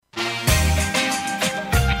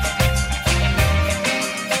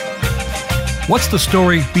What's the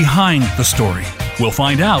story behind the story? We'll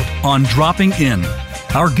find out on Dropping In.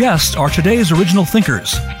 Our guests are today's original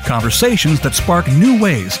thinkers, conversations that spark new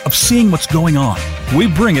ways of seeing what's going on. We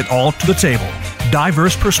bring it all to the table.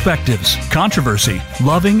 Diverse perspectives, controversy,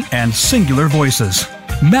 loving and singular voices.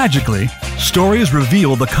 Magically, stories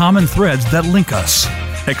reveal the common threads that link us.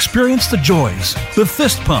 Experience the joys, the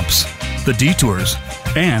fist pumps, the detours,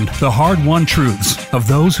 and the hard-won truths of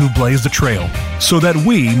those who blaze the trail so that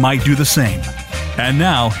we might do the same. And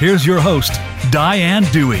now, here's your host, Diane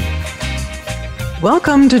Dewey.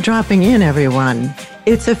 Welcome to Dropping In, everyone.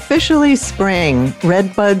 It's officially spring.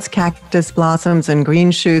 Red buds, cactus blossoms, and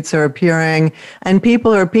green shoots are appearing, and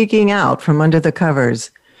people are peeking out from under the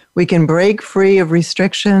covers. We can break free of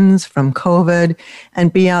restrictions from COVID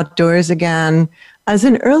and be outdoors again. As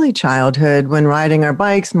in early childhood, when riding our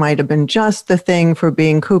bikes might have been just the thing for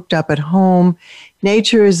being cooped up at home,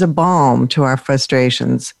 nature is a balm to our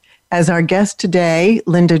frustrations. As our guest today,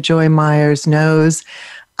 Linda Joy Myers, knows,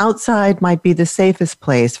 outside might be the safest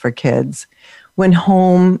place for kids when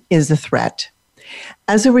home is a threat.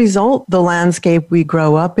 As a result, the landscape we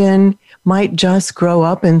grow up in might just grow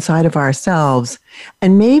up inside of ourselves.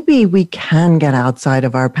 And maybe we can get outside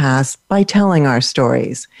of our past by telling our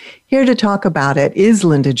stories. Here to talk about it is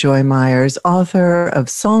Linda Joy Myers, author of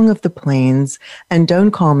Song of the Plains and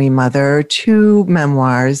Don't Call Me Mother, two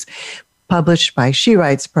memoirs published by She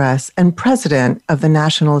Writes Press, and president of the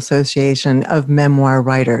National Association of Memoir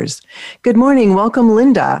Writers. Good morning. Welcome,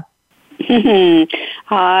 Linda.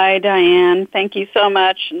 Hi, Diane. Thank you so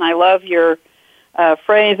much. And I love your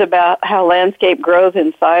phrase about how landscape grows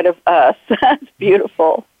inside of us. That's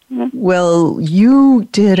beautiful. Well, you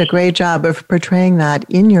did a great job of portraying that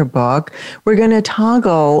in your book. We're going to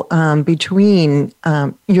toggle between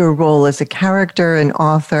your role as a character, an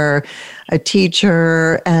author, a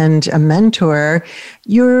teacher, and a mentor.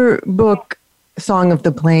 Your book, Song of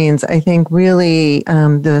the Plains, I think really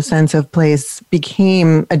the sense of place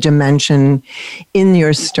became a dimension in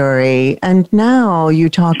your story. And now you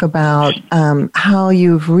talk about how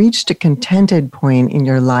you've reached a contented point in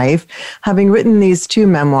your life, having written these two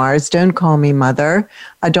memoirs, Don't Call Me Mother,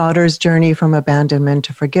 A Daughter's Journey from Abandonment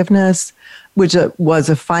to Forgiveness, which was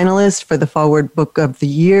a finalist for the Forward Book of the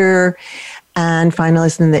Year, and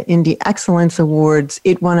finalist in the Indie Excellence Awards.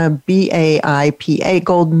 It won a BAIPA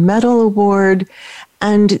Gold Medal Award.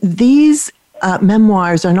 And these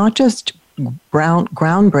memoirs are not just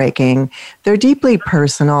groundbreaking, they're deeply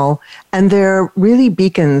personal, and they're really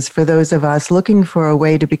beacons for those of us looking for a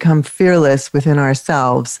way to become fearless within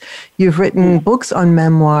ourselves. You've written books on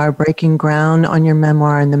memoir, breaking ground on your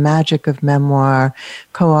memoir and the magic of memoir,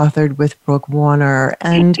 co-authored with Brooke Warner,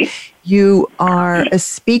 and you are a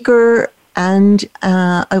speaker and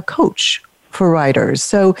a coach for writers.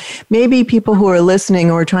 So maybe people who are listening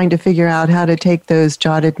or trying to figure out how to take those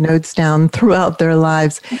jotted notes down throughout their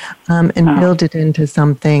lives and build it into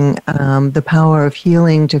something, the power of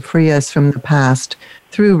healing to free us from the past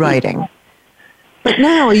through writing. But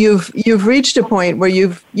now you've reached a point where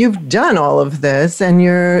you've done all of this, and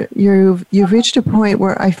you've reached a point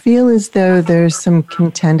where I feel as though there's some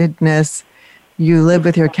contentedness. You live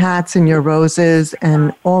with your cats and your roses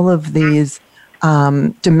and all of these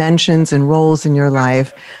dimensions and roles in your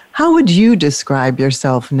life. How would you describe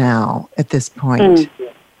yourself now at this point?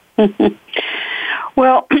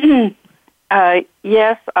 Well,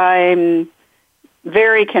 yes, I'm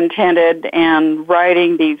very contented, and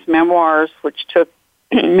writing these memoirs, which took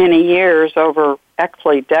many years, over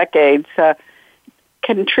actually decades,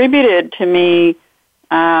 contributed to me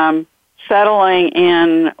settling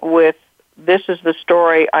in with, this is the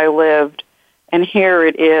story I lived, and here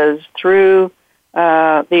it is through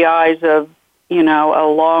the eyes of,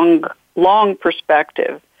 a long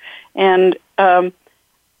perspective. And,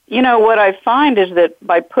 what I find is that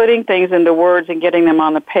by putting things into words and getting them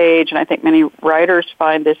on the page, and I think many writers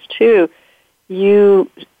find this too, you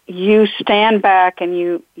stand back and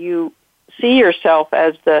you see yourself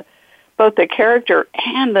as both the character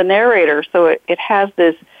and the narrator. So it has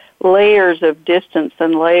this layers of distance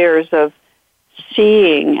and layers of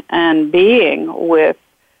seeing and being with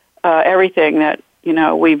everything that,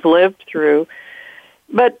 we've lived through.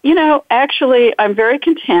 But, actually I'm very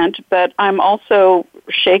content, but I'm also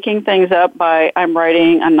shaking things up I'm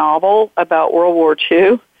writing a novel about World War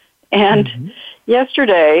II. And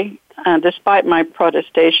yesterday, despite my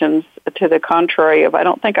protestations to the contrary of I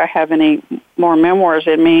don't think I have any more memoirs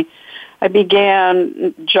in me, I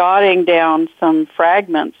began jotting down some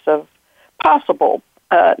fragments of possible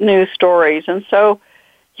new stories. And so,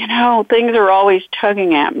 things are always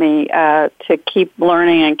tugging at me to keep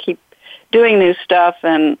learning and keep doing new stuff.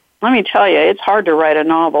 And let me tell you, it's hard to write a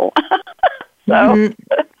novel. So,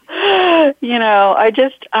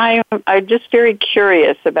 I'm just very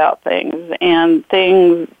curious about things, and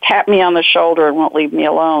things tap me on the shoulder and won't leave me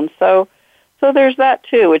alone. So there's that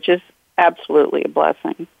too, which is absolutely a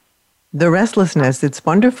blessing. The restlessness, it's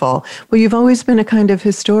wonderful. Well, you've always been a kind of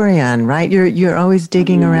historian, right? You're always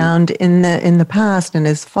digging around in the past, and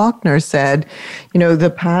as Faulkner said,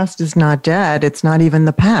 the past is not dead, it's not even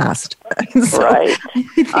the past. So right.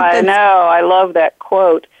 I know. I love that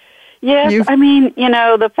quote. Yes,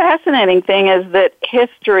 the fascinating thing is that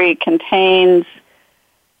history contains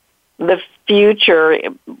the future,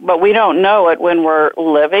 but we don't know it when we're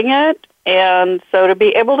living it. And so to be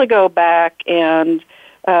able to go back and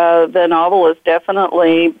the novel is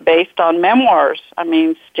definitely based on memoirs.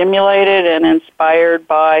 Stimulated and inspired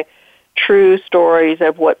by true stories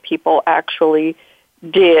of what people actually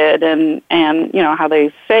did and how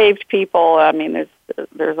they saved people.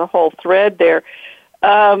 There's a whole thread there.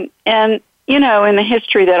 In the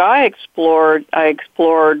history that I explored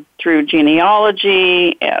through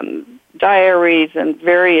genealogy and diaries and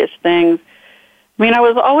various things. I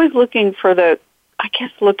was always looking for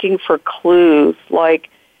clues, like,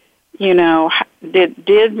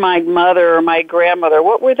 did my mother or my grandmother,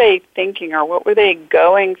 what were they thinking or what were they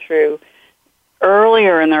going through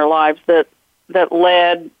earlier in their lives that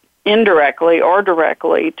led indirectly or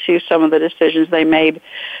directly to some of the decisions they made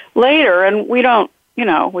later? And we don't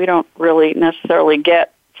really necessarily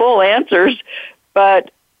get full answers,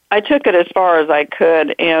 but I took it as far as I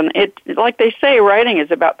could. And it, like they say, writing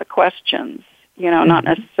is about the questions, not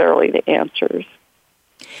necessarily the answers.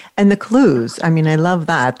 And the clues, I love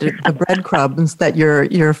that, the breadcrumbs that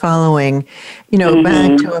you're following,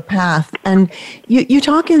 back to a path. And you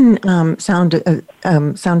talk in Sound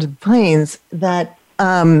of Plains that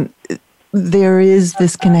there is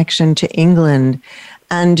this connection to England,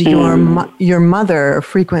 and your mother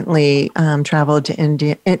frequently traveled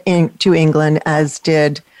to England, as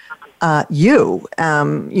did you.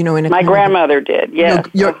 My grandmother did. Yes,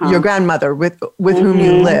 your grandmother with whom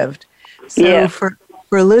you lived. So yes.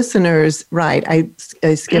 For listeners, right? I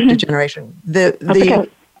skipped a generation.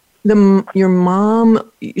 Your mother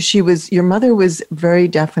was very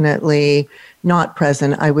definitely not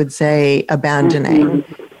present. I would say abandoning.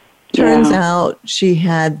 Turns out she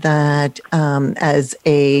had that as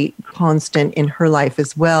a constant in her life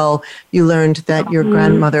as well. You learned that your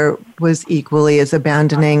grandmother was equally as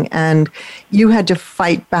abandoning, and you had to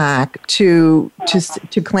fight back to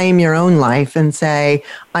claim your own life and say,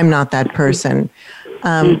 "I'm not that person."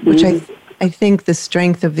 Which I think the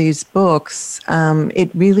strength of these books, I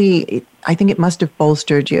think it must have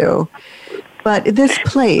bolstered you. But this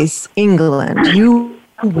place, England, you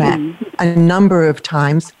went a number of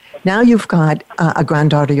times. Now you've got a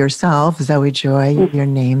granddaughter yourself, Zoe Joy, your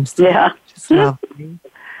name's just lovely.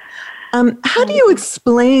 How do you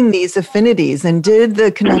explain these affinities? And did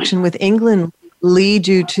the connection with England lead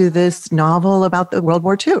you to this novel about the World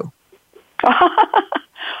War II?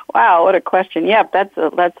 Wow, what a question. Yep, that's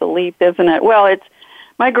a leap, isn't it? Well,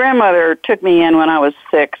 my grandmother took me in when I was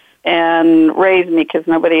 6 and raised me because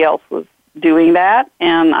nobody else was doing that,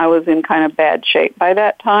 and I was in kind of bad shape by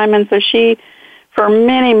that time. And so she, for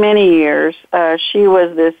many, many years, she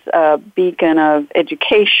was this beacon of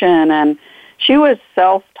education, and she was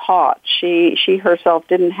self-taught. She herself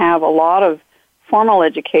didn't have a lot of formal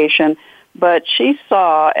education, but she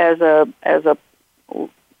saw as a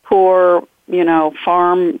poor,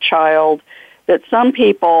 farm child that some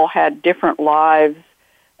people had different lives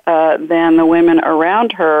than the women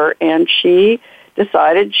around her, and she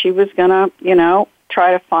decided she was going to,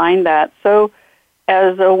 try to find that. So,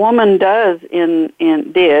 as a woman did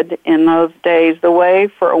in those days, the way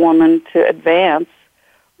for a woman to advance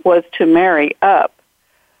was to marry up.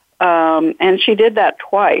 And she did that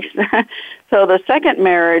twice. So the second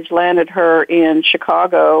marriage landed her in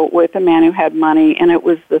Chicago with a man who had money, and it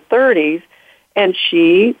was the 30s. And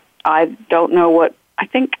I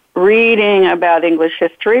think reading about English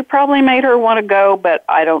history probably made her want to go, but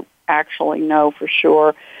I don't actually know for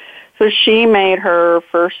sure. So she made her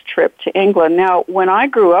first trip to England. Now, when I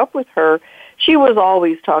grew up with her, she was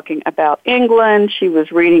always talking about England. She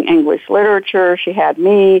was reading English literature. She had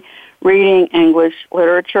me reading English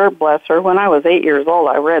literature, bless her. When I was 8 years old,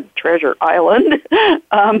 I read Treasure Island.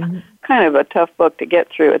 Kind of a tough book to get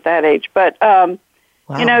through at that age. But, wow.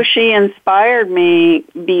 She inspired me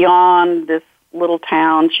beyond this little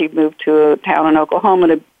town. She moved to a town in Oklahoma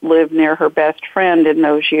to live near her best friend in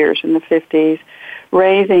those years in the 50s,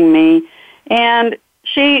 raising me. And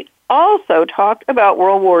she also talked about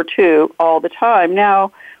World War II all the time.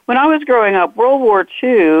 Now, when I was growing up, World War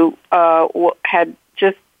II had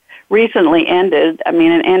just recently ended. I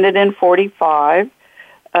mean, it ended in 45.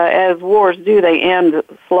 As wars do, they end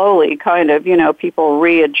slowly, kind of, people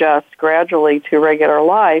readjust gradually to regular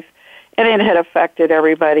life. And it had affected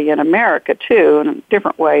everybody in America, too, in a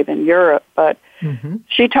different way than Europe. But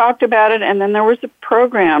she talked about it, and then there was the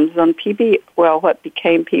programs on what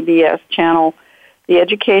became PBS channel, the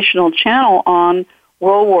educational channel on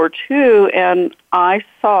World War II, and I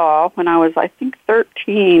saw, when I was, I think,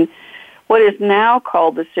 13, what is now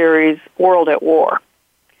called the series World at War.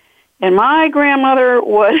 And my grandmother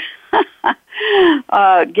would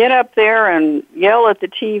get up there and yell at the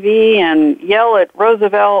TV and yell at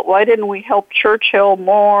Roosevelt, why didn't we help Churchill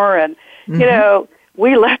more? And,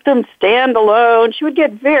 we let them stand alone. She would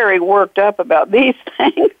get very worked up about these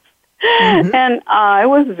things. And I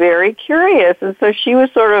was very curious. And so she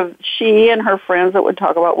and her friends that would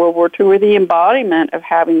talk about World War II were the embodiment of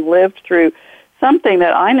having lived through something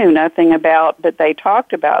that I knew nothing about, but they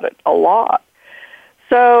talked about it a lot.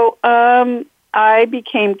 So I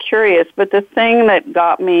became curious, but the thing that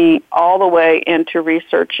got me all the way into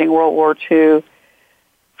researching World War II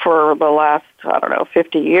for the last,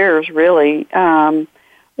 50 years really,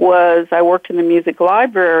 was I worked in the music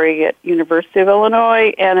library at University of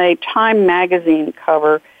Illinois, and a Time magazine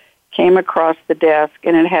cover came across the desk,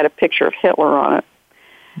 and it had a picture of Hitler on it.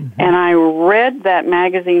 And I read that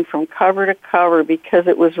magazine from cover to cover because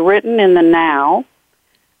it was written in the now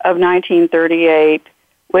of 1938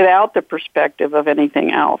 without the perspective of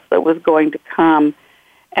anything else that was going to come.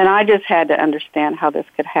 And I just had to understand how this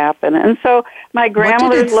could happen. And so my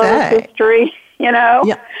grandmother's love of history,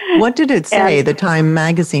 Yeah. What did it say, the Time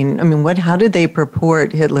magazine? I mean, how did they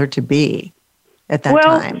purport Hitler to be at that time?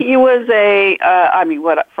 Well, he was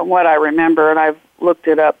from what I remember, and I've looked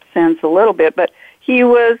it up since a little bit, but he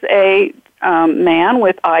was a man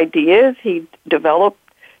with ideas. He developed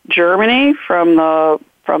Germany from the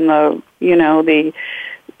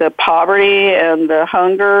poverty and the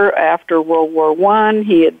hunger after World War I.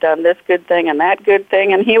 He had done this good thing and that good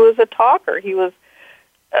thing, and he was a talker. He was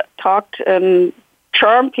talked and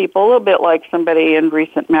charmed people a little bit like somebody in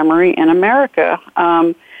recent memory in America.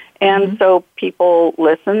 So people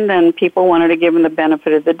listened, and people wanted to give him the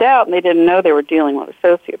benefit of the doubt, and they didn't know they were dealing with a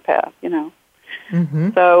sociopath,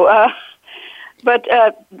 So,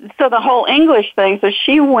 so the whole English thing, so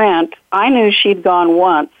she went, I knew she'd gone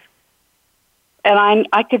once, and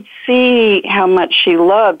I could see how much she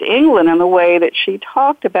loved England and the way that she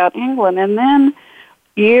talked about England. And then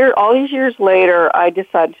all these years later, I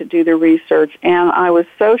decided to do the research, and I was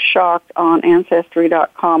so shocked on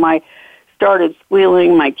Ancestry.com. I started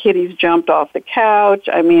squealing. My kitties jumped off the couch.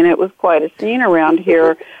 I mean, it was quite a scene around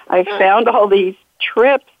here. I found all these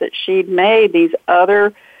trips that she'd made, these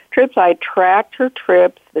other trips. I tracked her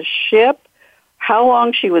trips, the ship, how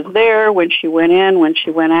long she was there, when she went in, when she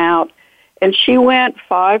went out. And she went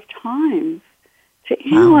 5 times to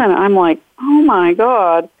England. I'm like, oh, my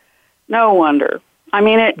God, no wonder. I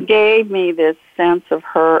mean, it gave me this sense of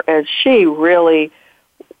her as she really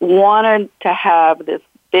wanted to have this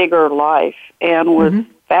bigger life and was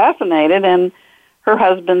fascinated, and her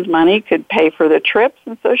husband's money could pay for the trips,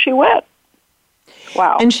 and so she went.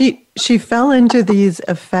 Wow. And she fell into these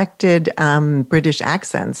affected British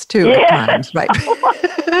accents, too, at times, right?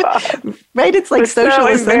 Right? It's like social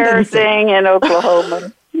ascendancy. So embarrassing in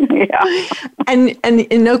Oklahoma. Yeah. And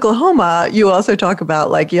in Oklahoma, you also talk about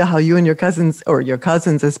how you and your cousins, or your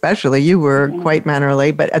cousins especially, you were quite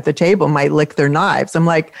mannerly, but at the table might lick their knives. I'm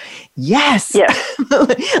like, yes.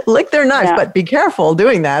 Lick their knives, but be careful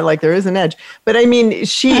doing that. Like, there is an edge. But I mean,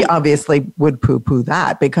 she obviously would poo-poo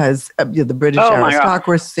that because of the British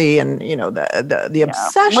aristocracy and, the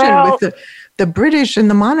obsession with the British and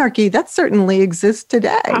the monarchy. That certainly exists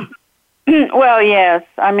today. Well, yes.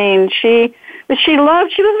 I mean, she was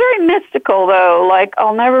very mystical, though. Like,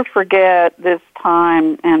 I'll never forget this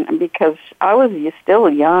time, and because I was still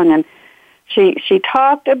young, and she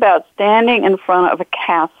talked about standing in front of a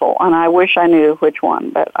castle, and I wish I knew which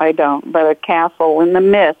one, but I don't, but a castle in the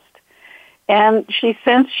mist. And she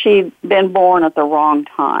sensed she'd been born at the wrong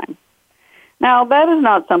time. Now, that is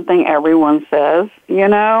not something everyone says,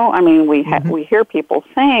 I mean, we hear people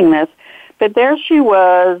saying this, but there she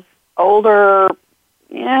was, older,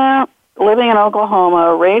 living in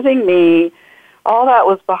Oklahoma, raising me. All that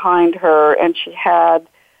was behind her, and she had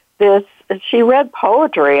this, she read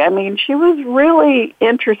poetry. I mean, she was really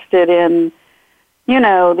interested in,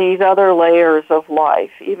 these other layers of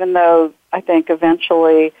life, even though I think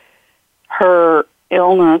eventually her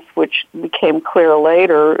illness, which became clear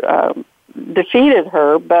later, defeated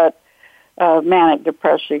her, but manic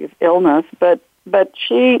depressive illness. But But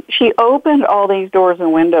she opened all these doors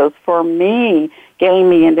and windows for me, getting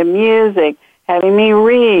me into music, having me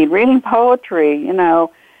reading poetry, you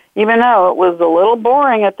know, even though it was a little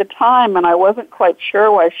boring at the time and I wasn't quite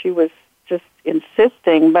sure why she was just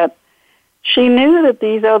insisting, but she knew that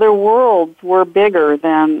these other worlds were bigger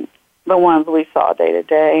than the ones we saw day to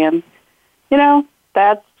day. And, you know,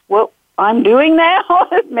 that's what I'm doing now,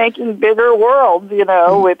 is making bigger worlds, you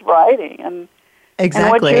know, with writing and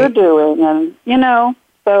exactly. And what you're doing. And, you know,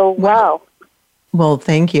 so, wow. Well,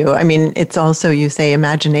 thank you. I mean, it's also, you say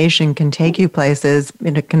imagination can take you places,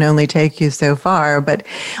 and it can only take you so far. But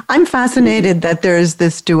I'm fascinated that there's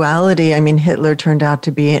this duality. I mean, Hitler turned out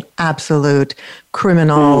to be an absolute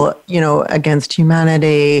criminal, you know, against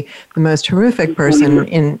humanity, the most horrific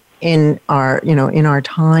person in our, you know, in our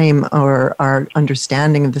time or our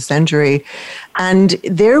understanding of the century. And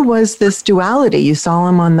there was this duality. You saw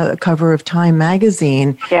him on the cover of Time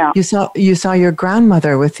magazine. Yeah. You saw your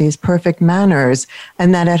grandmother with these perfect manners,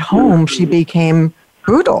 and that at home she became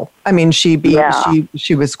brutal. I mean, she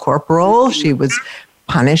was corporal, she was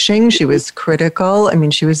punishing, she was critical. I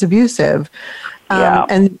mean, she was abusive.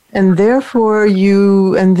 And therefore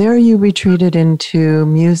you retreated into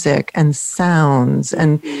music and sounds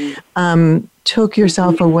and took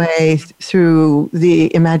yourself away through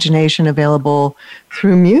the imagination available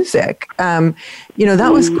through music. You know,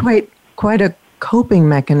 that was quite a coping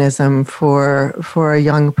mechanism for a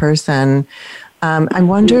young person. I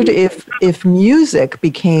wondered if music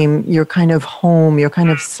became your kind of home, your kind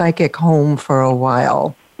of psychic home for a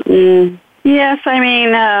while. Yes, I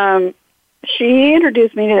mean, she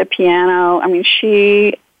introduced me to the piano. I mean,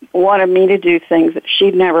 she wanted me to do things that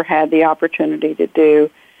she'd never had the opportunity to do.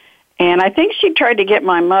 And I think she tried to get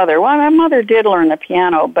my mother. Well, my mother did learn the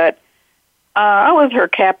piano, but I was her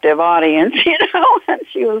captive audience, you know, and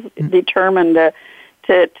she was determined to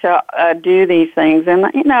do these things. And,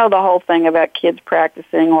 you know, the whole thing about kids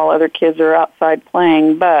practicing while other kids are outside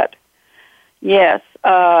playing. But, yes,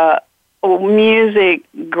 music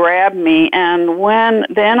grabbed me, and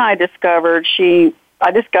then I discovered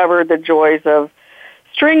the joys of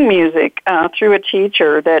string music through a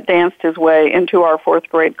teacher that danced his way into our 4th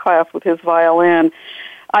grade class with his violin.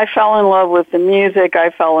 I fell in love with the music.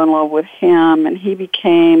 I fell in love with him, and he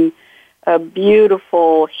became a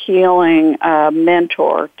beautiful, healing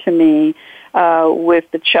mentor to me with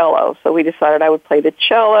the cello. So we decided I would play the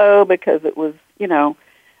cello because it was, you know,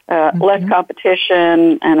 less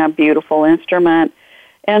competition and a beautiful instrument.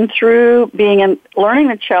 And through learning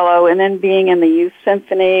the cello and then being in the youth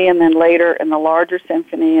symphony and then later in the larger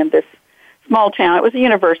symphony in this small town, it was a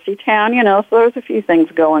university town, you know, so there was a few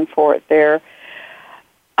things going for it there.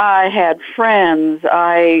 I had friends.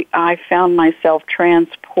 I found myself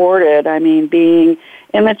transported. I mean, being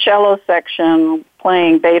in the cello section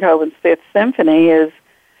playing Beethoven's 5th Symphony is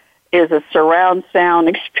a surround sound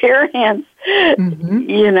experience,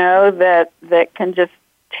 you know, that can just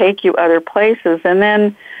take you other places. And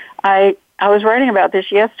then I was writing about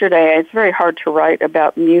this yesterday. It's very hard to write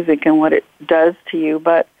about music and what it does to you,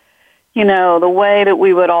 but, you know, the way that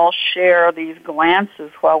we would all share these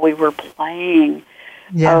glances while we were playing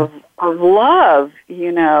of love,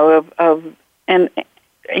 you know, and,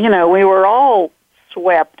 you know, we were all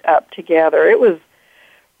swept up together. It was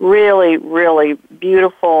really, really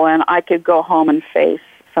beautiful, and I could go home and face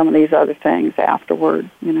some of these other things afterward,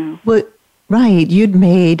 you know. Well, right. You'd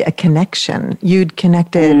made a connection. You'd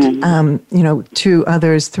connected, you know, to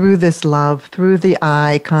others through this love, through the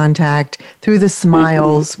eye contact, through the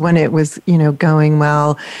smiles when it was, you know, going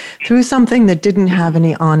well, through something that didn't have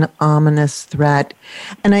any ominous threat.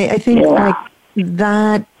 And I think like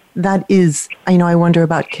that is, you know, I wonder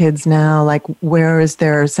about kids now, like, where is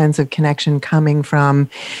their sense of connection coming from?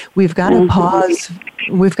 We've got to pause.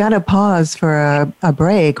 We've got to pause for a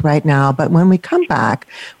break right now. But when we come back,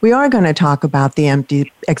 we are going to talk about the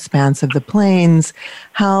empty expanse of the plains,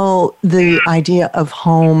 how the idea of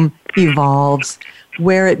home evolves,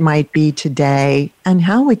 where it might be today, and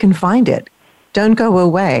how we can find it. Don't go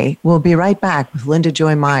away. We'll be right back with Linda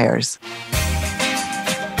Joy Myers.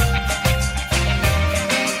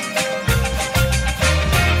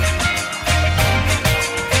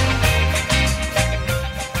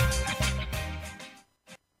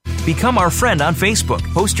 Become our friend on Facebook.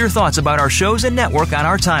 Post your thoughts about our shows and network on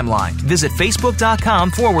our timeline. Visit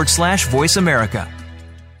facebook.com/Voice America.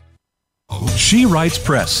 She Writes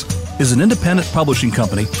Press is an independent publishing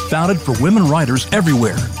company founded for women writers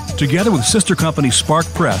everywhere. Together with sister company Spark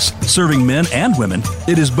Press, serving men and women,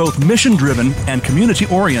 it is both mission-driven and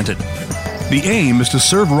community-oriented. The aim is to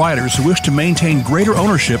serve writers who wish to maintain greater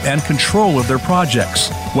ownership and control of their projects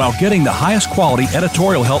while getting the highest quality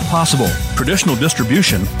editorial help possible, traditional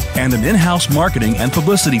distribution, and an in-house marketing and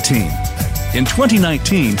publicity team. In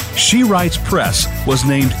 2019, She Writes Press was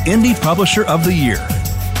named Indie Publisher of the Year.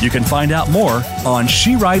 You can find out more on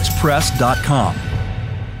shewritespress.com.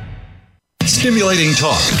 Stimulating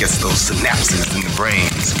talk gets those synapses in the brain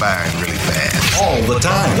firing really fast. all the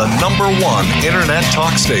time. The #1 internet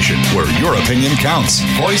talk station where your opinion counts.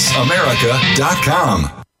 VoiceAmerica.com.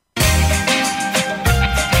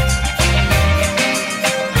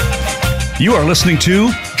 You are listening to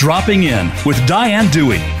Dropping In with Diane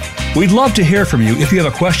Dewey. We'd love to hear from you if you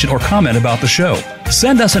have a question or comment about the show.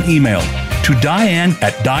 Send us an email to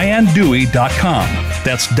Diane@DianeDewey.com.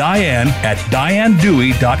 That's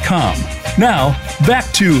Diane@DianeDewey.com. Now, back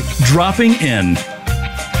to Dropping In.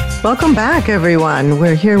 Welcome back, everyone.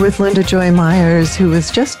 We're here with Linda Joy Myers, who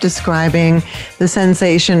was just describing the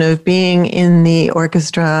sensation of being in the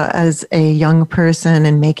orchestra as a young person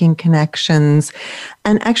and making connections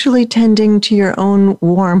and actually tending to your own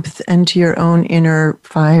warmth and to your own inner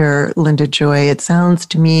fire, Linda Joy. It sounds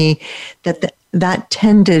to me that that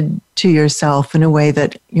tended to yourself in a way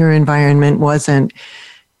that your environment wasn't.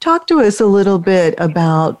 Talk to us a little bit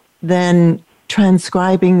about then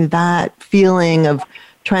transcribing that feeling of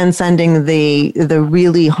transcending the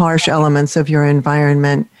really harsh elements of your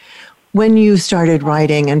environment. When you started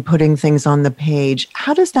writing and putting things on the page,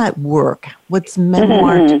 how does that work? What's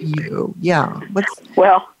memoir to you? Yeah.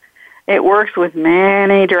 Well, it works with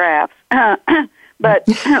many drafts. But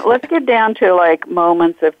let's get down to like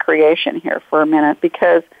moments of creation here for a minute,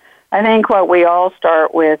 because I think what we all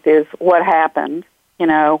start with is what happened,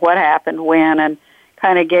 what happened when, and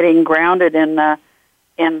kind of getting grounded in the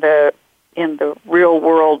real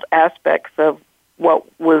world aspects of what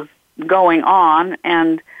was going on.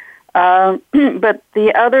 And but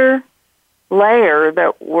the other layer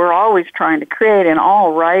that we're always trying to create in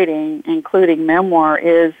all writing, including memoir,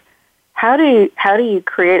 is how do you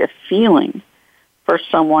create a feeling for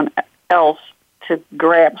someone else to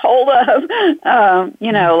grab hold of?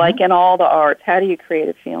 Like in all the arts, how do you create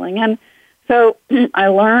a feeling? And so I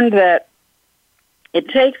learned that it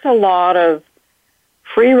takes a lot of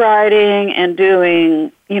free writing and doing,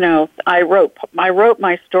 I wrote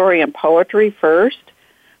my story in poetry first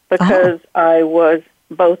because I was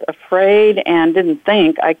both afraid and didn't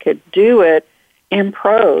think I could do it in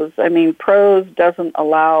prose. I mean, prose doesn't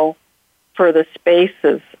allow for the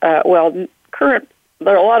spaces.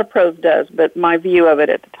 There a lot of prose does, but my view of it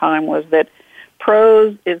at the time was that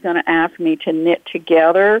prose is going to ask me to knit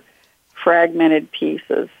together fragmented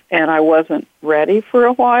pieces, and I wasn't ready for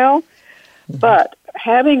a while. But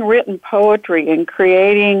having written poetry and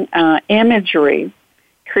creating imagery,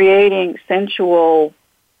 creating sensual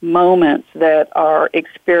moments that are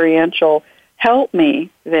experiential, helped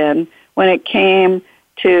me then when it came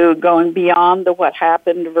to going beyond the what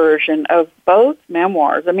happened version of both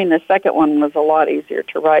memoirs. I mean, the second one was a lot easier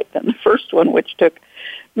to write than the first one, which took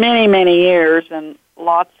many, many years and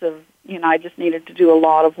lots of, I just needed to do a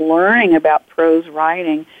lot of learning about prose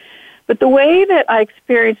writing. But the way that I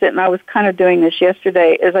experience it, and I was kind of doing this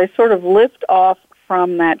yesterday, is I sort of lift off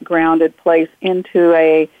from that grounded place into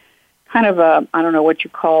a kind of a, I don't know what you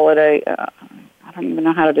call it, I don't even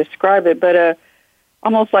know how to describe it, but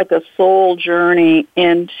almost like a soul journey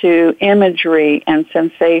into imagery and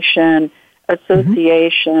sensation,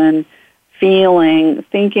 association, feeling,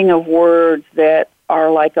 thinking of words that are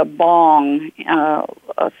like a bong, a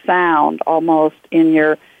sound almost in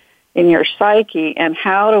your psyche, and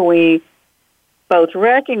how do we both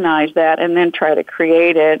recognize that and then try to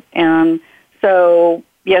create it. And so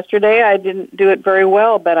yesterday I didn't do it very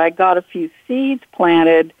well, but I got a few seeds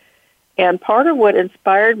planted, and part of what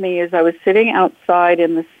inspired me is I was sitting outside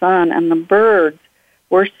in the sun, and the birds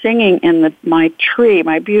were singing in my tree,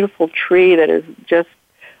 my beautiful tree that is just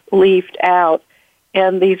leafed out,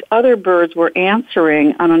 and these other birds were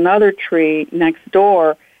answering on another tree next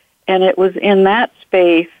door. And it was in that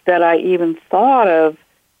space that I even thought of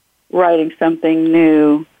writing something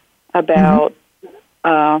new about,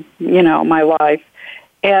 my life.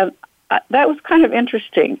 And that was kind of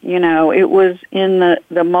interesting. It was in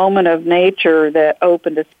the moment of nature that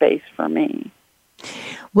opened a space for me.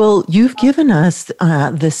 Well, you've given us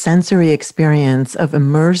the sensory experience of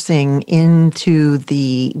immersing into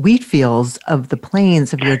the wheat fields of the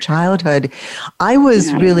plains of your childhood. I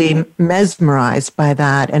was really mesmerized by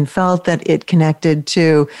that and felt that it connected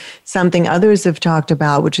to something others have talked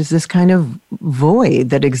about, which is this kind of void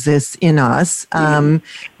that exists in us,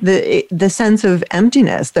 the sense of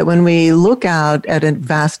emptiness, that when we look out at a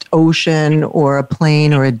vast ocean or a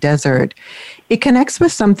plain or a desert, it connects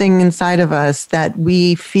with something inside of us that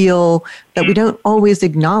we feel that we don't always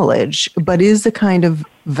acknowledge, but is a kind of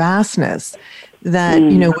vastness that,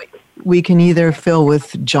 we can either fill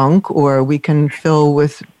with junk or we can fill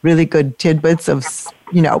with really good tidbits of,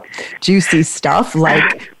 juicy stuff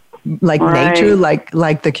like nature,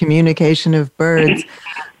 like the communication of birds.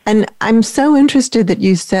 And I'm so interested that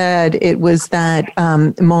you said it was that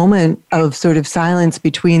moment of sort of silence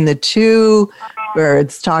between the two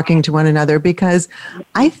birds talking to one another, because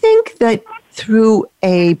I think that through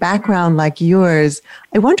a background like yours,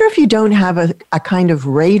 I wonder if you don't have a kind of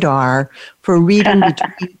radar for reading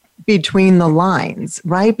between the lines,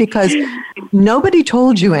 right? Because nobody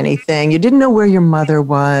told you anything. You didn't know where your mother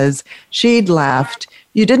was. She'd left.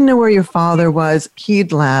 You didn't know where your father was.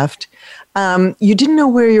 He'd left. You didn't know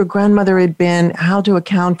where your grandmother had been, how to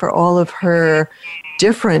account for all of her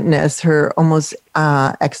differentness, her almost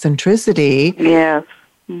eccentricity. Yes.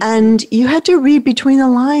 And you had to read between the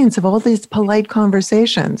lines of all these polite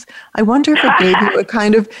conversations. I wonder if it gave you a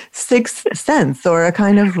kind of sixth sense or a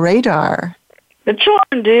kind of radar. The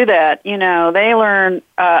children do that. They learn.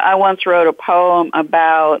 I once wrote a poem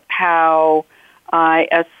about how I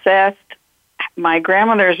assessed my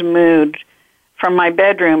grandmother's mood from my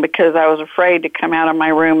bedroom because I was afraid to come out of my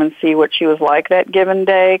room and see what she was like that given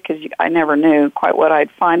day, because I never knew quite what I'd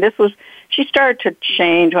find. She started to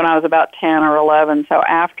change when I was about 10 or 11, so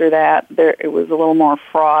after that it was a little more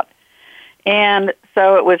fraught. And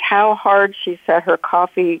so it was how hard she set her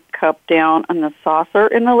coffee cup down on the saucer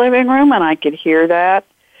in the living room, and I could hear that,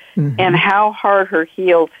 and how hard her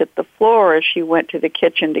heels hit the floor as she went to the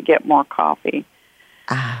kitchen to get more coffee.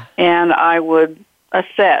 And I would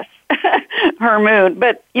assess her mood.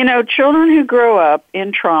 But, children who grow up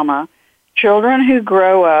in trauma, children who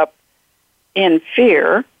grow up in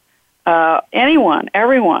fear, everyone,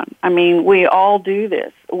 we all do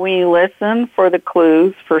this. We listen for the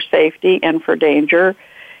clues for safety and for danger,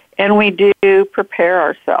 and we do prepare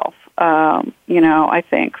ourselves, I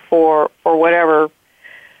think, for whatever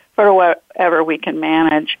we can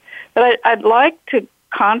manage. But I'd like to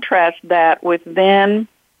contrast that with then.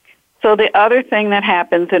 So the other thing that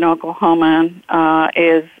happens in Oklahoma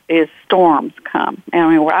is storms come.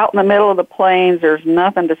 We're out in the middle of the plains. There's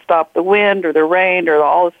nothing to stop the wind or the rain or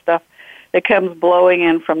all the stuff that comes blowing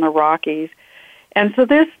in from the Rockies. And so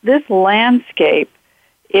this landscape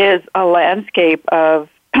is a landscape of,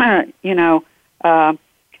 we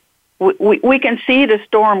can see the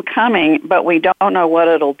storm coming, but we don't know what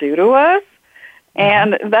it'll do to us.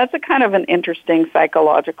 And that's a kind of an interesting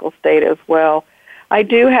psychological state as well. I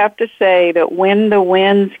do have to say that when the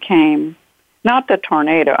winds came, not the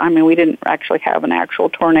tornado, we didn't actually have an actual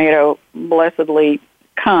tornado blessedly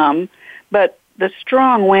come, but the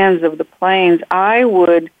strong winds of the plains, I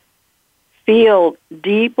would feel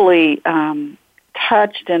deeply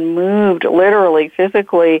touched and moved, literally,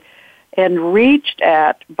 physically, and reached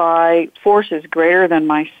at by forces greater than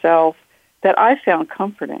myself that I found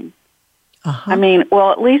comforting.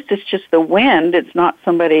 At least it's just the wind. It's not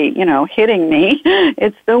somebody, hitting me.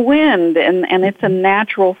 It's the wind, and it's a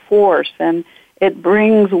natural force, and it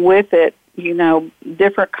brings with it,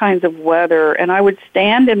 different kinds of weather. And I would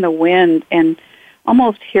stand in the wind and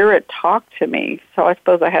almost hear it talk to me. So I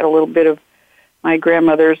suppose I had a little bit of my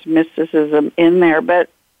grandmother's mysticism in there. But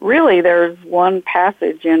really, there's one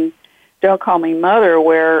passage in Don't Call Me Mother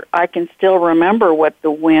where I can still remember what the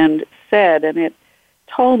wind said, and it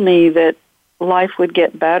told me that life would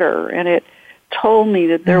get better, and it told me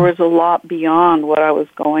that there was a lot beyond what I was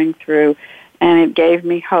going through, and it gave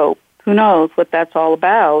me hope. Who knows what that's all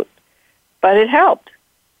about, but it helped.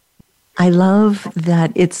 I love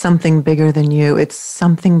that it's something bigger than you. It's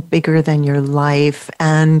something bigger than your life,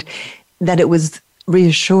 and that it was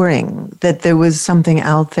reassuring that there was something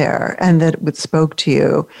out there and that it spoke to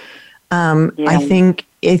you. I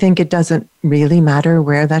think it doesn't really matter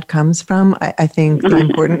where that comes from. I think the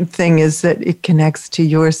important thing is that it connects to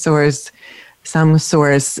your source. Some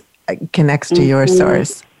source connects to your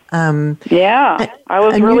source. I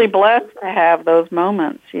was really blessed to have those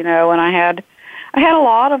moments, and I had a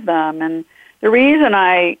lot of them. And the reason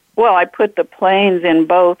I put the plains in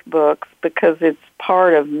both books because it's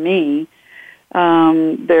part of me.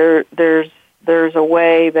 There's a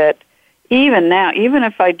way that even now, even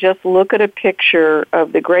if I just look at a picture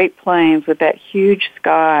of the Great Plains with that huge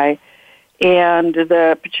sky and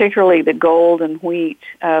particularly the gold and wheat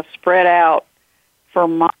spread out for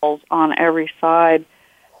miles on every side,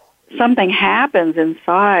 something happens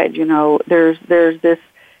inside. There's this.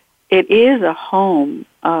 It is a home.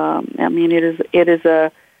 It is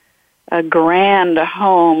a grand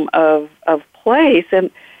home of place. And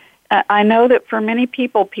I know that for many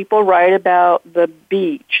people write about the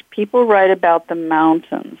beach. People write about the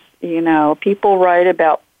mountains. People write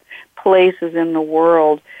about places in the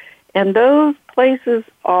world. And those places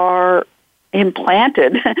are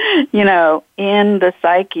implanted, in the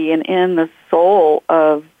psyche and in the soul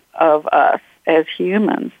of us as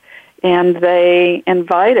humans. And they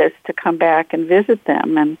invite us to come back and visit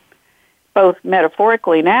them, and both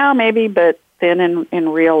metaphorically now maybe, but then in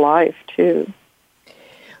real life too.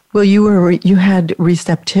 Well, you had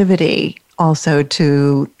receptivity also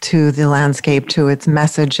to the landscape, to its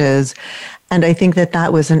messages, and I think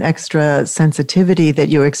that was an extra sensitivity that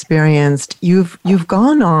you experienced. You've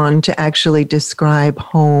gone on to actually describe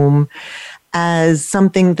home as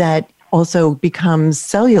something that also becomes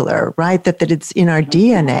cellular, right? That it's in our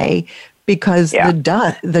DNA, because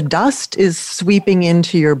the dust is sweeping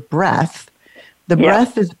into your breath. The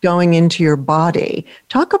breath is going into your body.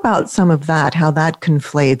 Talk about some of that, how that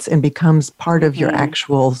conflates and becomes part of your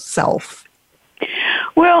actual self.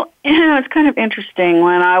 Well, it's kind of interesting.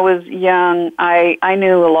 When I was young, I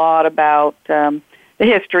knew a lot about the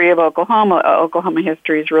history of Oklahoma. Oklahoma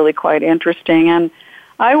history is really quite interesting, and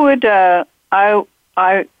I would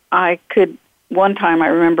I could, one time I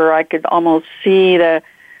remember I could almost see the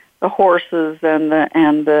horses and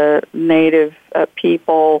the native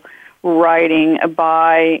people riding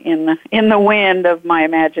by in the wind of my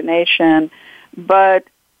imagination. But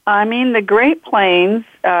the Great Plains,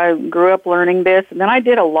 I grew up learning this, and then I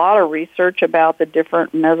did a lot of research about the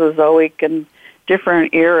different Mesozoic and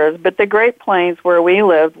different eras. But the Great Plains where we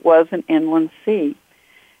lived was an inland sea.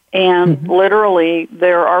 And literally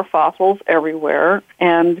there are fossils everywhere,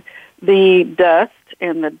 and the dust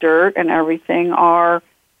and the dirt and everything are,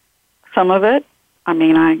 some of it, some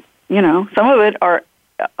of it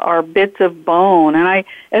are bits of bone. And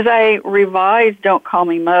as I revised Don't Call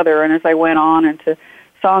Me Mother, and as I went on into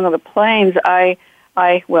Song of the Plains,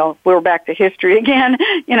 we're back to history again,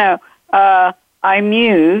 I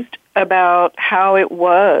mused about how it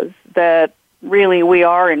was that really we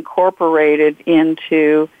are incorporated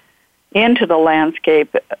into the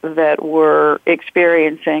landscape that we're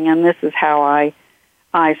experiencing, and this is how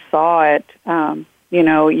I saw it,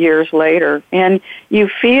 years later. And you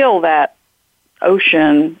feel that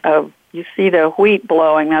ocean you see the wheat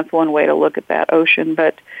blowing, that's one way to look at that ocean,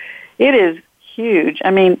 but it is huge.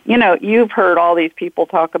 You've heard all these people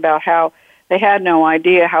talk about how they had no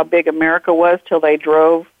idea how big America was till they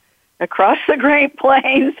drove across the Great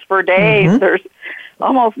Plains for days. There's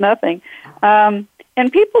almost nothing.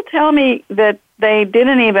 And people tell me that they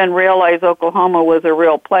didn't even realize Oklahoma was a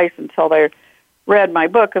real place until they read my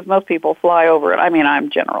book, because most people fly over it. I'm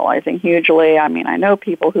generalizing hugely. I know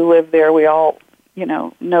people who live there. We all,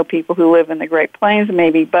 know people who live in the Great Plains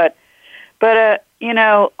maybe. But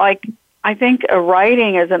I think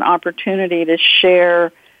writing is an opportunity to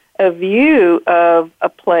share a view of a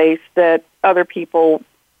place that other people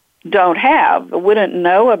don't have, wouldn't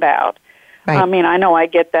know about. Right. I know I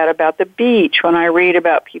get that about the beach when I read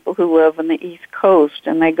about people who live on the East Coast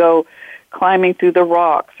and they go climbing through the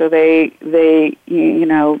rocks, or they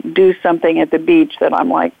do something at the beach that I'm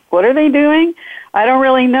like, what are they doing? I don't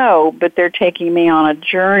really know, but they're taking me on a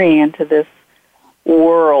journey into this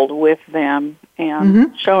world with them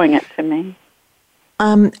and showing it to me.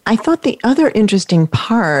 I thought the other interesting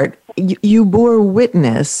part, you bore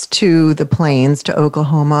witness to the plains, to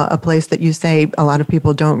Oklahoma, a place that you say a lot of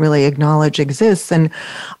people don't really acknowledge exists. And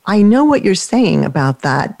I know what you're saying about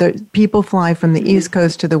that. People fly from the East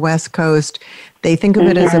Coast to the West Coast. They think of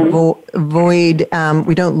it as a void.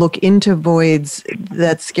 We don't look into voids.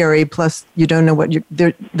 That's scary. Plus, you don't know what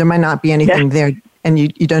there might not be anything there. And you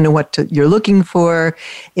don't know what you're looking for.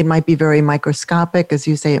 It might be very microscopic. As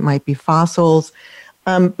you say, it might be fossils.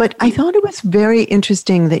 But I thought it was very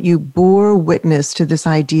interesting that you bore witness to this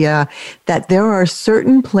idea that there are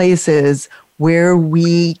certain places where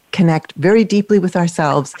we connect very deeply with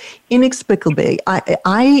ourselves, inexplicably.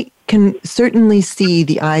 I can certainly see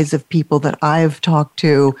the eyes of people that I've talked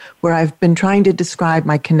to where I've been trying to describe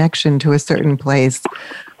my connection to a certain place,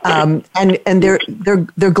 and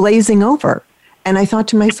they're glazing over. And I thought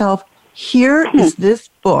to myself, here is this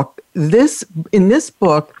book. In this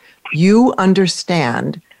book, you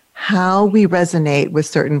understand how we resonate with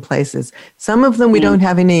certain places. Some of them we don't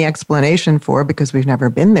have any explanation for because we've never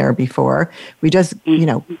been there before. We just,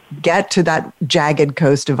 get to that jagged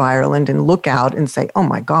coast of Ireland and look out and say, oh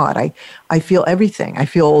my God, I feel everything. I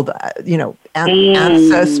feel,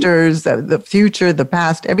 ancestors, the future, the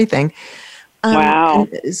past, everything. Wow.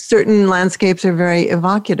 Certain landscapes are very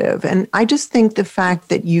evocative. And I just think the fact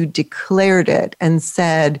that you declared it and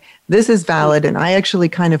said, this is valid, and I actually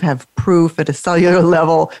kind of have proof at a cellular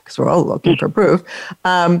level, because we're all looking for proof,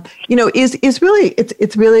 is really,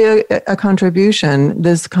 it's really a contribution,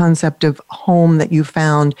 this concept of home that you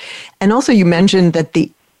found. And also you mentioned that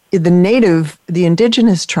the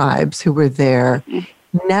indigenous tribes who were there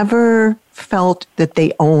never felt that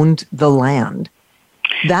they owned the land.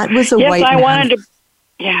 That was a white man's.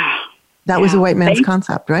 That was a white man's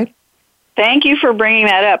concept, right? Thank you for bringing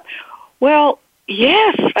that up. Well,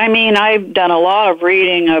 yes. I mean, I've done a lot of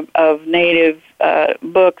reading of Native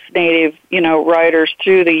books, Native, writers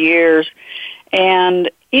through the years.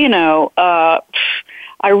 And,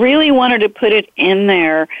 I really wanted to put it in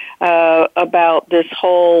there about this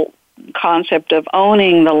whole concept of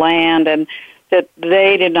owning the land, and that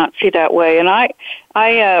they did not see that way. And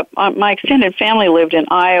my extended family lived in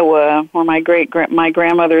Iowa, where my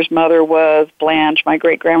grandmother's mother was, Blanche. My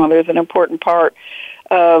great-grandmother is an important part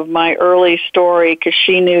of my early story because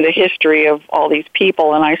she knew the history of all these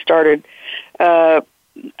people, and I started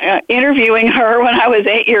interviewing her when I was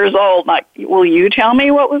 8 years old. Like, will you tell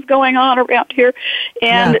me what was going on around here?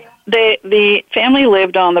 And the family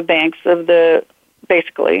lived on the banks of the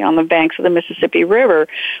Mississippi River.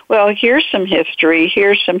 Well, here's some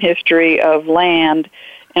history of land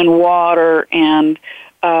and water, and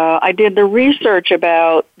I did the research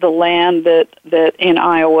about the land that in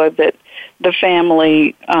Iowa that the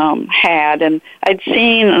family had, and I'd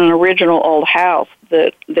seen an original old house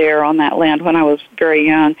there on that land when I was very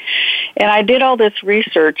young. And I did all this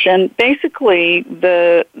research, and basically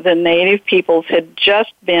the native peoples had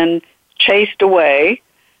just been chased away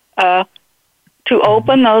to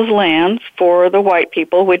open those lands for the white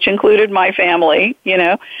people, which included my family,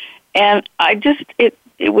 and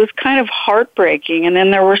it was kind of heartbreaking. And then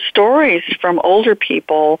there were stories from older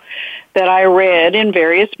people that I read in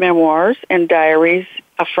various memoirs and diaries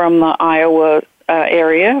from the Iowa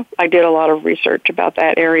area. I did a lot of research about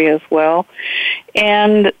that area as well.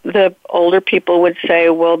 And the older people would say,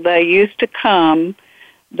 well, they used to come,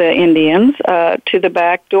 the Indians, to the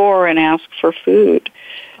back door and ask for food.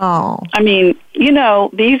 Oh. I mean,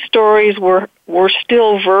 these stories were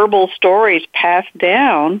still verbal stories passed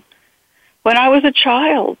down when I was a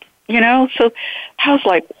child, so I was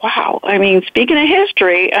like, wow. I mean, speaking of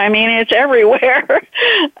history, I mean, it's everywhere.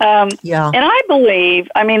 And I believe,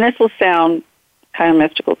 this will sound kind of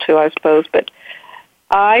mystical too, I suppose, but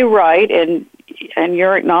I write, and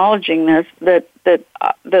you're acknowledging this, that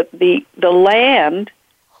the land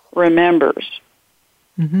remembers.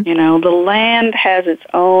 Mm-hmm. The land has its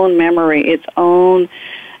own memory, its own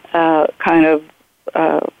kind of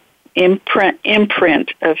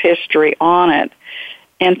imprint of history on it.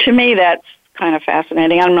 And to me, that's kind of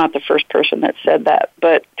fascinating. I'm not the first person that said that,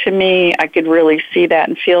 but to me, I could really see that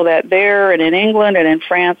and feel that there, and in England and in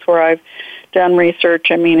France, where I've done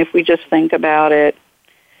research. I mean, if we just think about it,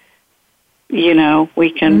 we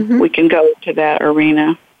can go to that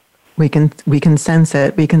arena. We can sense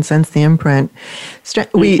it. We can sense the imprint.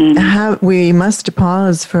 We must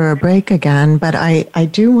pause for a break again, but I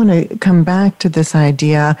do want to come back to this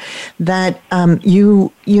idea that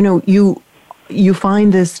you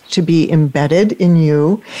find this to be embedded in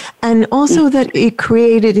you, and also that it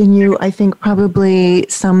created in you, I think, probably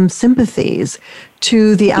some sympathies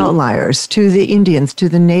to the outliers, to the Indians, to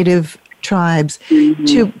the native tribes,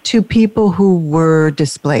 to people who were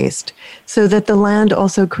displaced, so that the land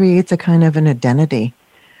also creates a kind of an identity.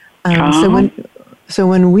 So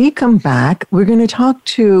when we come back, we're going to talk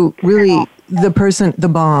to really the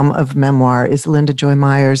bomb of memoir is Linda Joy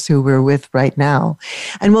Myers, who we're with right now.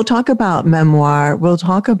 And we'll talk about memoir. We'll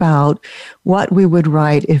talk about what we would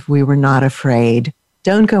write if we were not afraid.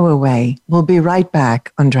 Don't go away. We'll be right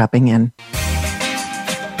back on Dropping In.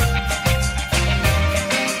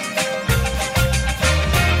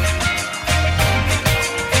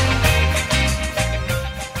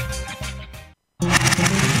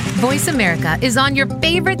 Voice America is on your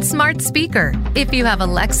favorite smart speaker. If you have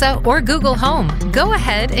Alexa or Google Home, go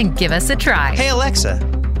ahead and give us a try. Hey, Alexa,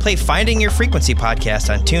 play Finding Your Frequency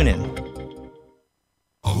podcast on TuneIn.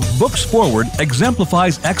 Books Forward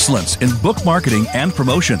exemplifies excellence in book marketing and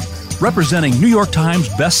promotion, representing New York Times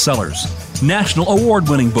bestsellers, national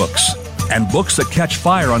award-winning books, and books that catch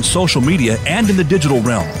fire on social media and in the digital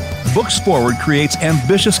realm. Books Forward creates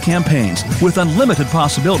ambitious campaigns with unlimited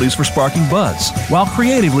possibilities for sparking buzz while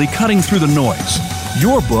creatively cutting through the noise.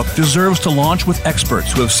 Your book deserves to launch with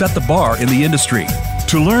experts who have set the bar in the industry.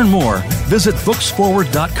 To learn more, visit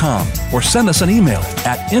booksforward.com or send us an email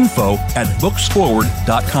at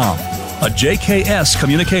info@booksforward.com. A JKS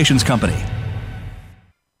Communications Company.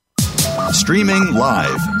 Streaming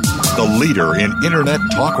live, the leader in Internet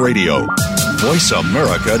talk radio,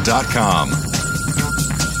 voiceamerica.com.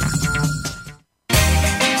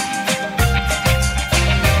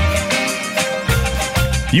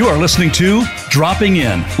 You are listening to Dropping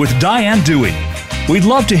In with Diane Dewey. We'd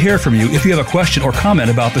love to hear from you if you have a question or comment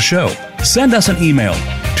about the show. Send us an email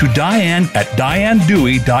to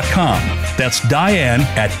diane@dianedewey.com. That's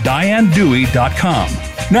diane@dianedewey.com.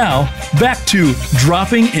 Now, back to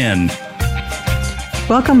Dropping In.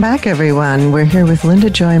 Welcome back, everyone. We're here with Linda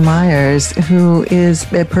Joy Myers, who is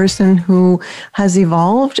a person who has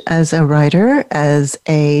evolved as a writer, as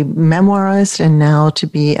a memoirist, and now to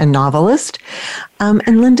be a novelist.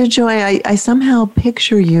 And Linda Joy, I somehow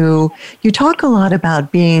picture you talk a lot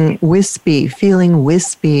about being wispy, feeling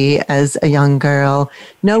wispy as a young girl.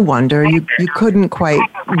 No wonder you couldn't quite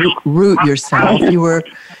root yourself. You were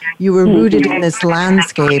rooted in this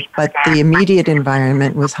landscape, but the immediate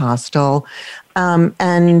environment was hostile.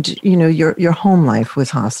 And your home life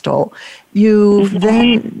was hostile. You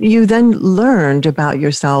then learned about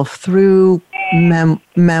yourself through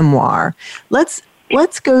memoir. Let's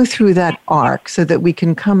go through that arc so that we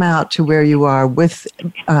can come out to where you are with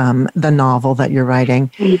the novel that you're writing.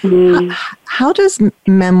 Mm-hmm. How does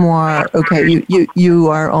memoir? Okay, you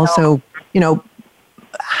are also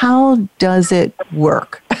how does it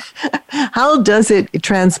work? How does it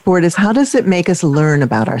transport us? How does it make us learn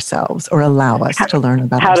about ourselves or allow us to learn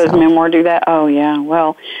about ourselves? How does memoir do that? Oh, yeah.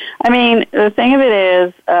 Well, I mean, the thing of it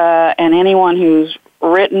is, and anyone who's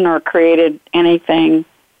written or created anything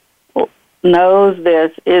knows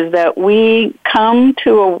this, is that we come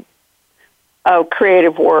to a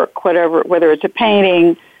creative work, whether it's a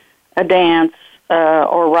painting, a dance,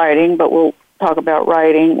 or writing, but we'll talk about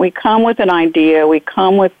writing. We come with an idea, we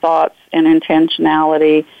come with thoughts and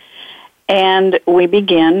intentionality, and we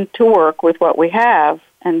begin to work with what we have.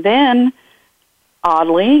 And then,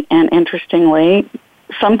 oddly and interestingly,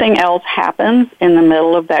 something else happens in the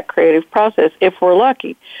middle of that creative process, if we're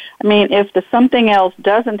lucky. I mean, if the something else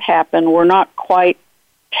doesn't happen, we're not quite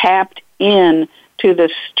tapped in to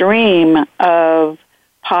the stream of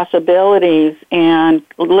possibilities and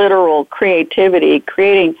literal creativity,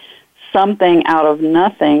 creating something out of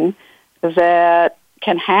nothing that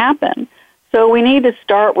can happen. So we need to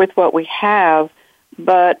start with what we have,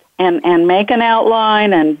 but and make an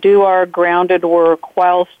outline and do our grounded work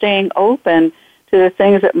while staying open to the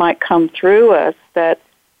things that might come through us that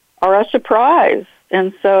are a surprise.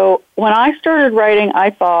 And so when I started writing, I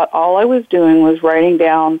thought all I was doing was writing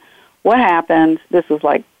down what happened. This was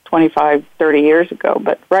like 25, 30 years ago,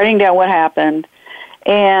 but writing down what happened,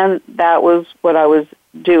 and that was what I was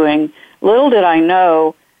doing. Little did I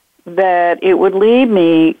know that it would lead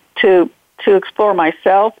me to explore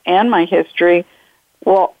myself and my history.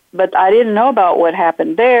 Well, but I didn't know about what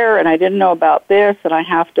happened there, and I didn't know about this, and I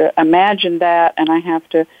have to imagine that, and I have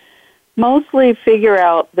to mostly figure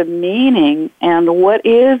out the meaning and what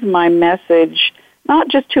is my message, not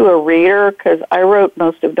just to a reader, because I wrote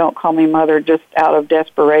most of Don't Call Me Mother just out of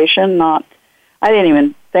desperation. I didn't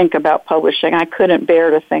even think about publishing. I couldn't bear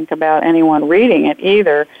to think about anyone reading it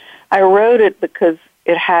either. I wrote it because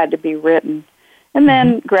it had to be written, and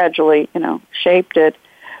then gradually, shaped it.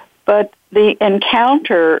 But the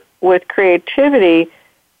encounter with creativity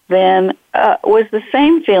then was the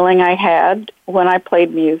same feeling I had when I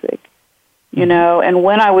played music, and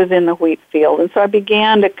when I was in the wheat field. And so I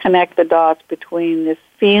began to connect the dots between this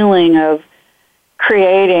feeling of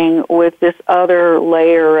creating with this other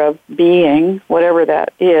layer of being, whatever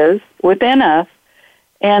that is, within us,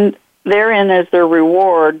 and therein is the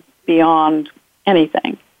reward beyond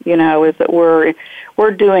anything, is that we're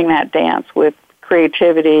doing that dance with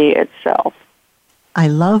creativity itself. I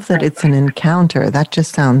love that it's an encounter. That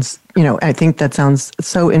just sounds, I think that sounds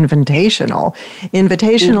so invitational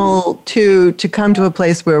to come to a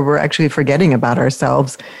place where we're actually forgetting about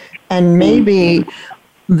ourselves. And maybe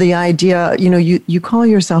the idea, you call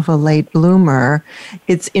yourself a late bloomer.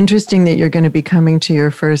 It's interesting that you're going to be coming to your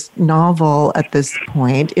first novel at this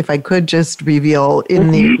point. If I could just reveal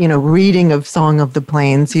in the, reading of Song of the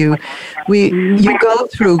Plains, you go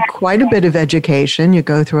through quite a bit of education. You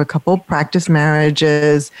go through a couple practice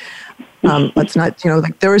marriages. Let's not,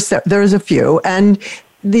 there is a few. And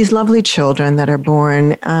these lovely children that are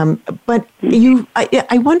born, but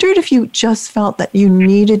I wondered if you just felt that you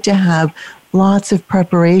needed to have lots of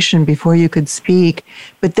preparation before you could speak,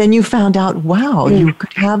 but then you found out, wow, you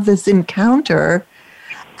could have this encounter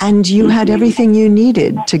and you had everything you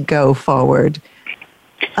needed to go forward.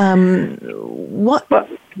 What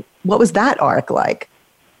was that arc like?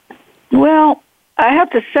 Well, I have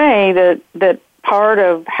to say that part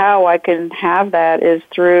of how I can have that is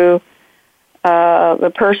through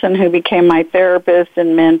the person who became my therapist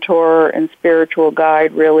and mentor and spiritual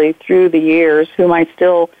guide really through the years, whom I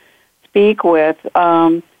still speak with.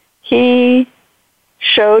 He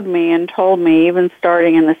showed me and told me, even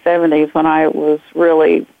starting in the 70s when I was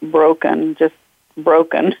really broken,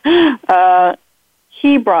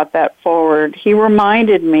 he brought that forward. He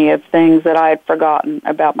reminded me of things that I had forgotten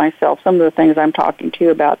about myself, some of the things I'm talking to you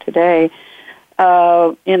about today.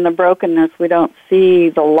 In the brokenness, we don't see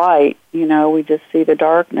the light, we just see the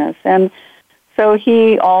darkness. And so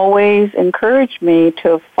he always encouraged me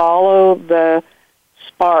to follow the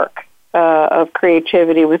spark of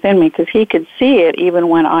creativity within me, because he could see it even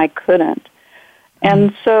when I couldn't.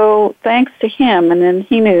 And so thanks to him, and then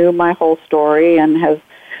he knew my whole story and has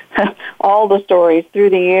all the stories through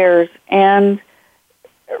the years. And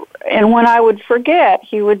when I would forget,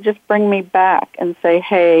 he would just bring me back and say,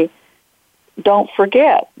 hey, don't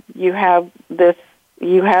forget, you have this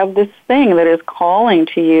thing that is calling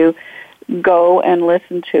to you. Go and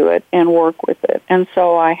listen to it and work with it. And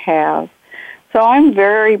so I have. So I'm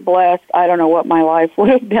very blessed. I don't know what my life would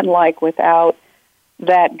have been like without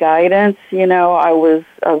that guidance. I was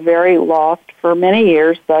very lost for many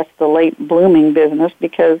years, thus the late blooming business,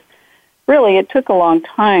 because really it took a long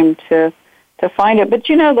time to find it. But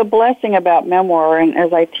the blessing about memoir, and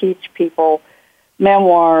as I teach people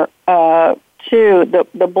memoir too,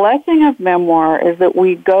 the blessing of memoir is that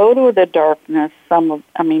we go to the darkness.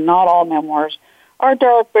 Not all memoirs are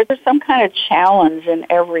dark, but there's some kind of challenge in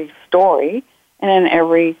every story and in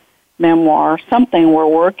every memoir, something we're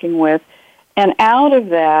working with. And out of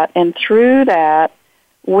that and through that,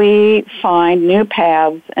 we find new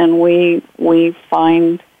paths, and we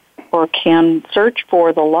find or can search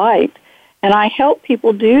for the light. And I help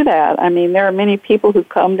people do that. There are many people who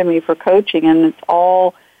come to me for coaching, and it's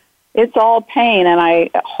all pain, and I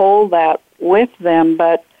hold that with them.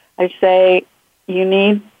 But I say, you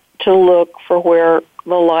need to look for where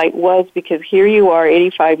the light was, because here you are,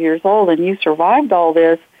 85 years old, and you survived all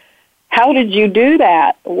this. How did you do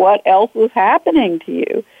that? What else was happening to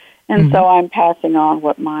you? And so I'm passing on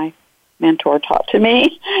what my mentor taught to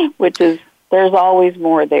me, which is there's always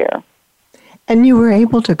more there. And you were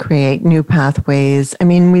able to create new pathways.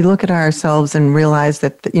 We look at ourselves and realize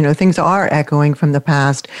that, things are echoing from the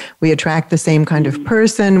past. We attract the same kind of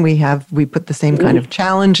person. We put the same kind of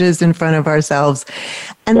challenges in front of ourselves.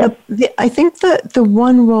 And I think the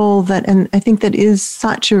one role that, and I think that is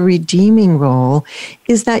such a redeeming role,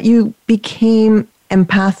 is that you became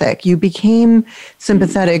empathic. You became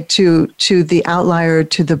sympathetic to the outlier,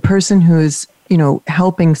 to the person who's,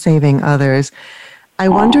 helping, saving others. I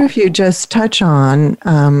wonder if you just touch on,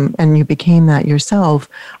 and you became that yourself,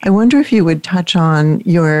 I wonder if you would touch on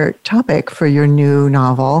your topic for your new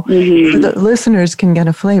novel, so that listeners can get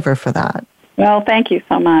a flavor for that. Well, thank you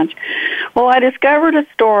so much. Well, I discovered a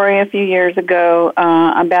story a few years ago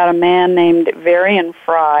about a man named Varian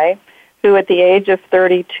Fry, who at the age of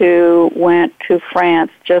 32 went to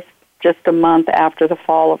France just a month after the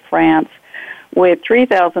fall of France, with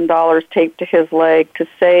 $3,000 taped to his leg to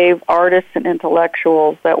save artists and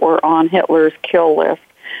intellectuals that were on Hitler's kill list.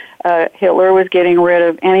 Hitler was getting rid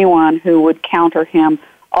of anyone who would counter him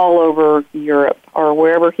all over Europe or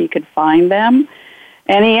wherever he could find them.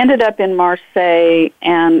 And he ended up in Marseille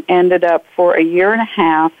and ended up for a year and a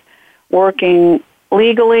half working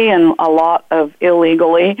legally and a lot of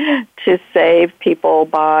illegally to save people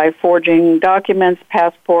by forging documents,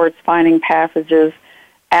 passports, finding passages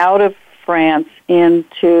out of France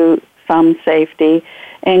into some safety,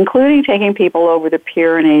 including taking people over the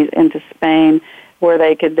Pyrenees into Spain, where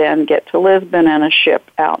they could then get to Lisbon and a ship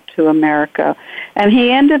out to America. And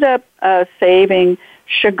he ended up saving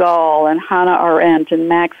Chagall and Hannah Arendt and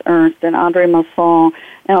Max Ernst and André Masson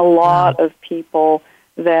and a lot of people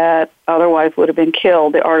that otherwise would have been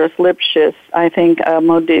killed. The artist Lipschitz, I think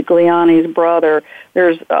Modigliani's brother.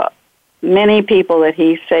 There's many people that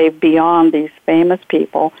he saved beyond these famous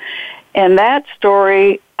people. And that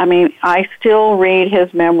story, I still read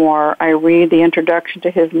his memoir. I read the introduction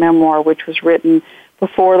to his memoir, which was written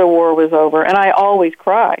before the war was over, and I always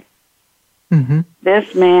cry.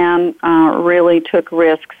 This man really took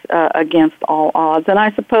risks against all odds. And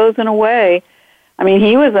I suppose, in a way, I mean,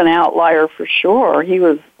 he was an outlier for sure. He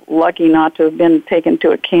was lucky not to have been taken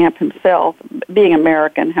to a camp himself. Being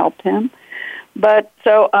American helped him. But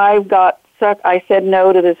so I got stuck. I said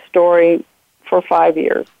no to this story for 5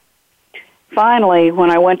 years. Finally,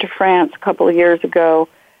 when I went to France a couple of years ago,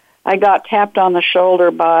 I got tapped on the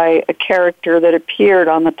shoulder by a character that appeared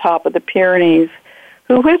on the top of the Pyrenees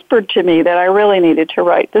who whispered to me that I really needed to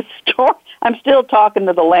write this story. I'm still talking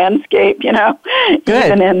to the landscape, you know, Good.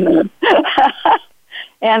 even in the...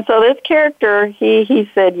 And so this character, he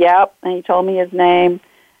said, yep, and he told me his name.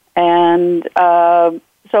 And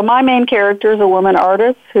so my main character is a woman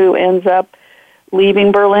artist who ends up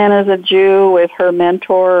leaving Berlin as a Jew with her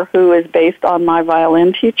mentor, who is based on my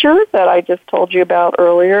violin teacher that I just told you about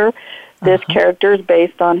earlier. This character is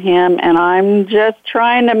based on him, and I'm just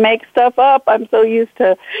trying to make stuff up. I'm so used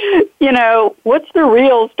to, you know, what's the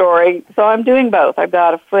real story? So I'm doing both. I've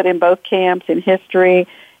got a foot in both camps, in history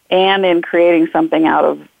and in creating something out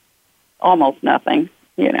of almost nothing,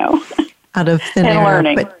 you know. Out of thin and air.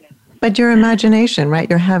 learning. But your imagination, right?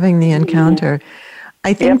 You're having the encounter.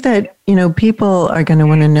 I think that, you know, people are going to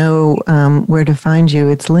want to know where to find you.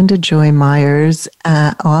 It's Linda Joy Myers,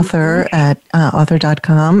 author at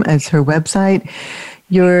author.com as her website.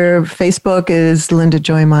 Your Facebook is Linda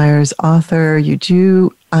Joy Myers, author.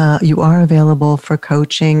 You are available for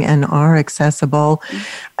coaching and are accessible.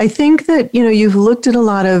 I think that, you know, you've looked at a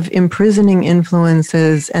lot of imprisoning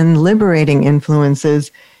influences and liberating influences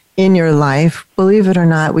in your life. Believe it or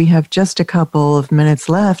not, we have just a couple of minutes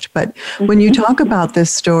left. But when you talk about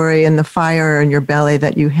this story and the fire in your belly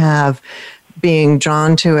that you have being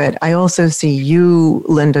drawn to it, I also see you,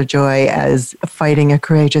 Linda Joy, as fighting a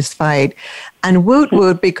courageous fight. And woot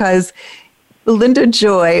woot, because Linda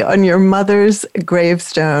Joy on your mother's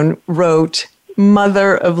gravestone wrote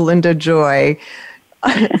Mother of Linda Joy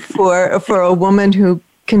for a woman who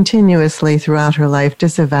continuously throughout her life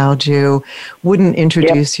disavowed you, wouldn't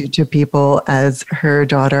introduce you to people as her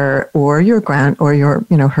daughter or your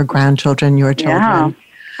her grandchildren, your children. Yeah.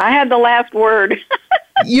 I had the last word.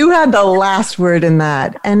 You had the last word in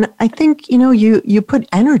that. And I think, you know, you put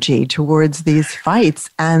energy towards these fights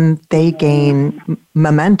and they gain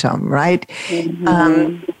momentum, right?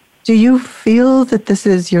 Do you feel that this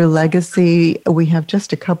is your legacy? We have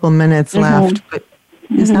just a couple minutes left, but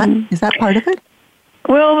is that part of it?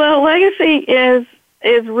 Well, the legacy is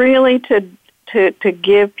really to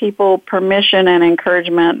give people permission and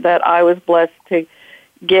encouragement that I was blessed to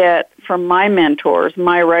get from my mentors,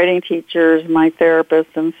 my writing teachers, my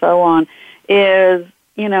therapists, and so on, is,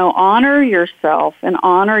 you know, honor yourself and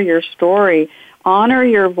honor your story, honor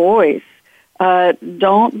your voice.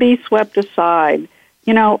 Don't be swept aside.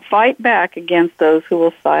 You know, fight back against those who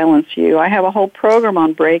will silence you. I have a whole program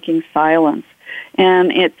on breaking silence,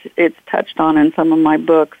 and it's touched on in some of my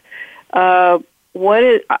books. I'm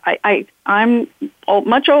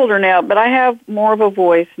much older now, but I have more of a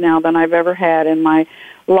voice now than I've ever had in my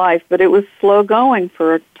life. But it was slow going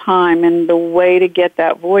for a time, and the way to get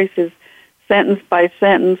that voice is sentence by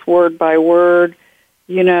sentence, word by word.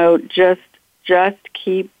 You know, just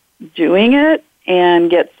keep doing it and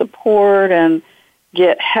get support and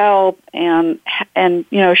get help and you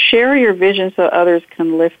know, share your vision so others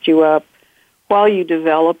can lift you up while you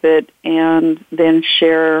develop it, and then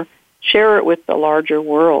share it with the larger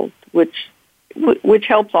world, which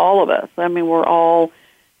helps all of us. I mean, we're all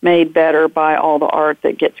made better by all the art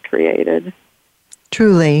that gets created.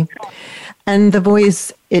 Truly. And the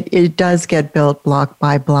voice, it does get built block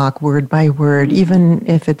by block, word by word, even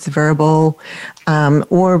if it's verbal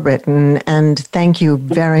or written. And thank you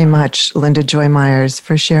very much, Linda Joy Myers,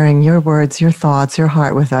 for sharing your words, your thoughts, your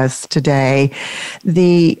heart with us today.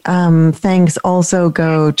 The thanks also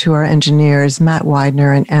go to our engineers, Matt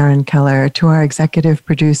Widener and Aaron Keller, to our executive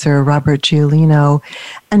producer, Robert Giolino,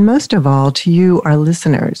 and most of all, to you, our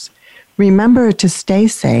listeners. Remember to stay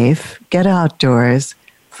safe, get outdoors,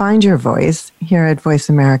 find your voice. Here at Voice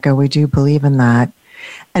America, we do believe in that.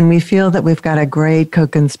 And we feel that we've got a great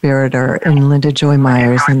co-conspirator in Linda Joy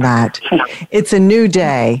Myers in that. It's a new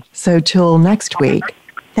day. So till next week,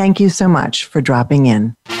 thank you so much for dropping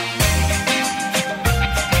in.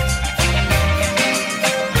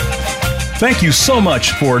 Thank you so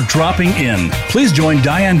much for dropping in. Please join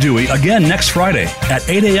Diane Dewey again next Friday at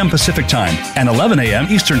 8 a.m. Pacific Time and 11 a.m.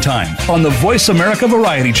 Eastern Time on the Voice America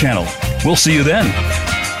Variety Channel. We'll see you then.